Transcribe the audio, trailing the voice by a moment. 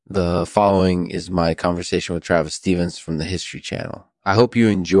The following is my conversation with Travis Stevens from the History Channel. I hope you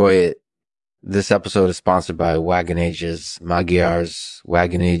enjoy it. This episode is sponsored by Wagon Ages Magyars.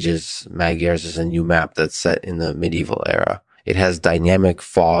 Wagon Ages Magyars is a new map that's set in the medieval era. It has dynamic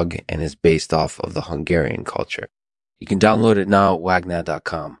fog and is based off of the Hungarian culture. You can download it now at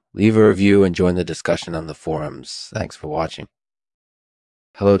wagna.com. Leave a review and join the discussion on the forums. Thanks for watching.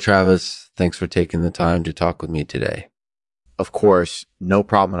 Hello, Travis. Thanks for taking the time to talk with me today. Of course, no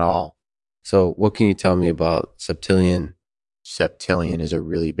problem at all. So what can you tell me about septillion? Septillion is a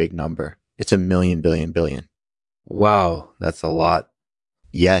really big number. It's a million, billion, billion. Wow, that's a lot.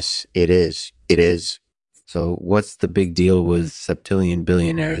 Yes, it is. It is. So what's the big deal with septillion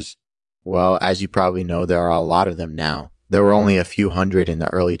billionaires? Well, as you probably know, there are a lot of them now. There were only a few hundred in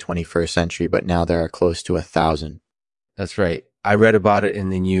the early 21st century, but now there are close to 1,000. That's right. I read about it in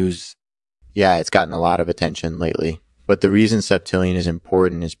the news. Yeah, it's gotten a lot of attention lately. But the reason septillion is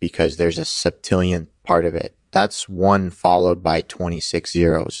important is because there's a septillion part of it. That's 1 followed by 26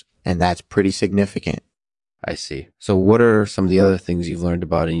 zeros, and that's pretty significant. I see. So what are some of the other things you've learned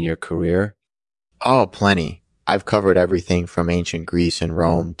about in your career? Oh, plenty. I've covered everything from ancient Greece and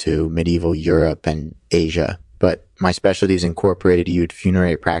Rome to medieval Europe and Asia, but my specialties incorporated used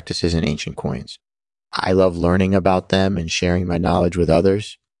funerary practices and ancient coins. I love learning about them and sharing my knowledge with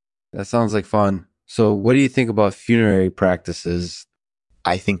others. That sounds like fun. So what do you think about funerary practices?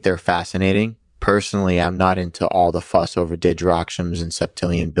 I think they're fascinating. Personally, I'm not into all the fuss over didrachms and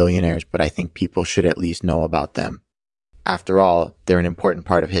septillion billionaires, but I think people should at least know about them. After all, they're an important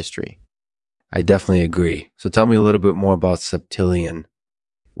part of history. I definitely agree. So tell me a little bit more about septillion.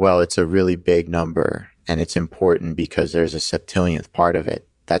 Well, it's a really big number, and it's important because there's a septillionth part of it.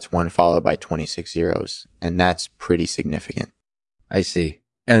 That's 1 followed by 26 zeros, and that's pretty significant. I see.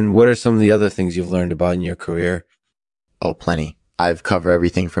 And what are some of the other things you've learned about in your career? Oh, plenty. I've covered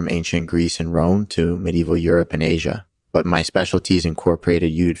everything from ancient Greece and Rome to medieval Europe and Asia, but my specialties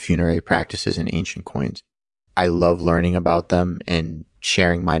incorporated used funerary practices and ancient coins. I love learning about them and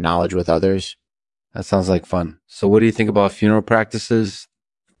sharing my knowledge with others. That sounds like fun. So what do you think about funeral practices?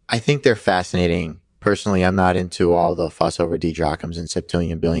 I think they're fascinating. Personally, I'm not into all the fuss over didrachms and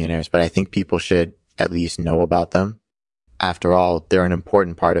septillion billionaires, but I think people should at least know about them. After all, they're an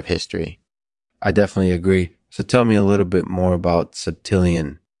important part of history. I definitely agree. So tell me a little bit more about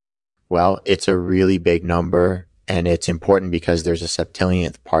septillion. Well, it's a really big number, and it's important because there's a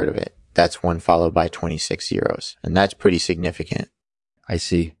septillionth part of it. That's 1 followed by 26 zeros, and that's pretty significant. I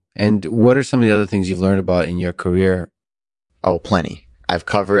see. And what are some of the other things you've learned about in your career? Oh, plenty. I've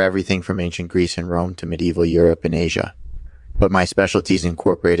covered everything from ancient Greece and Rome to medieval Europe and Asia, but my specialties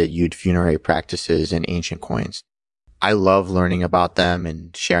incorporated used funerary practices and ancient coins. I love learning about them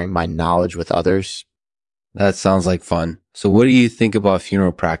and sharing my knowledge with others. That sounds like fun. So what do you think about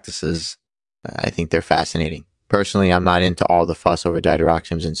funeral practices? I think they're fascinating. Personally, I'm not into all the fuss over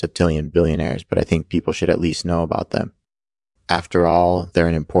didrachms and septillion billionaires, but I think people should at least know about them. After all, they're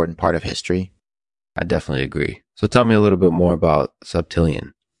an important part of history. I definitely agree. So tell me a little bit more about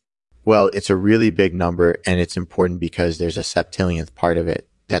septillion. Well, it's a really big number, and it's important because there's a septillionth part of it.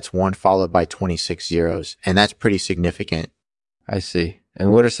 That's 1 followed by 26 zeros, and that's pretty significant. I see.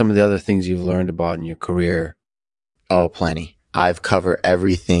 And what are some of the other things you've learned about in your career? Oh, plenty. I've covered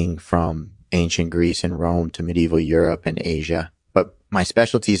everything from ancient Greece and Rome to medieval Europe and Asia, but my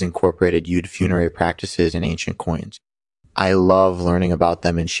specialties incorporated used funerary practices and ancient coins. I love learning about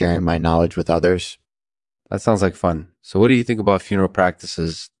them and sharing my knowledge with others. That sounds like fun. So what do you think about funeral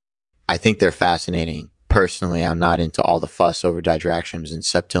practices? I think they're fascinating. Personally, I'm not into all the fuss over didrachms and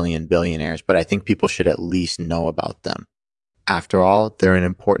septillion billionaires, but I think people should at least know about them. After all, they're an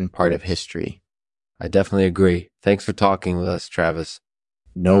important part of history. I definitely agree. Thanks for talking with us, Travis.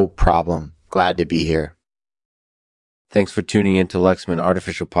 No problem. Glad to be here. Thanks for tuning in to Lexman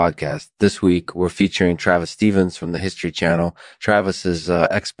Artificial Podcast. This week, we're featuring Travis Stevens from the History Channel. Travis is an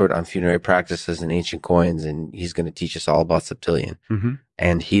expert on funerary practices and ancient coins, and he's going to teach us all about septillion.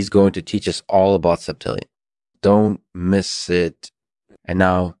 And he's going to teach us all about septillion. Don't miss it. And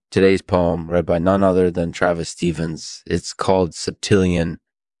now, today's poem, read by none other than Travis Stevens. It's called Septillion.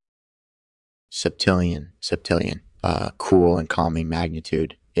 Septillion. Cool and calming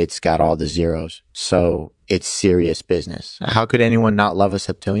magnitude. It's got all the zeros. So it's serious business. How could anyone not love a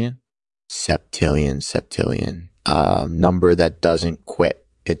septillion? Septillion. Number that doesn't quit.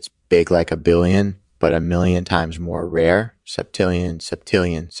 It's big like a billion, but 1,000,000 times more rare. Septillion.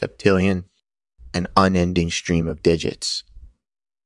 An unending stream of digits.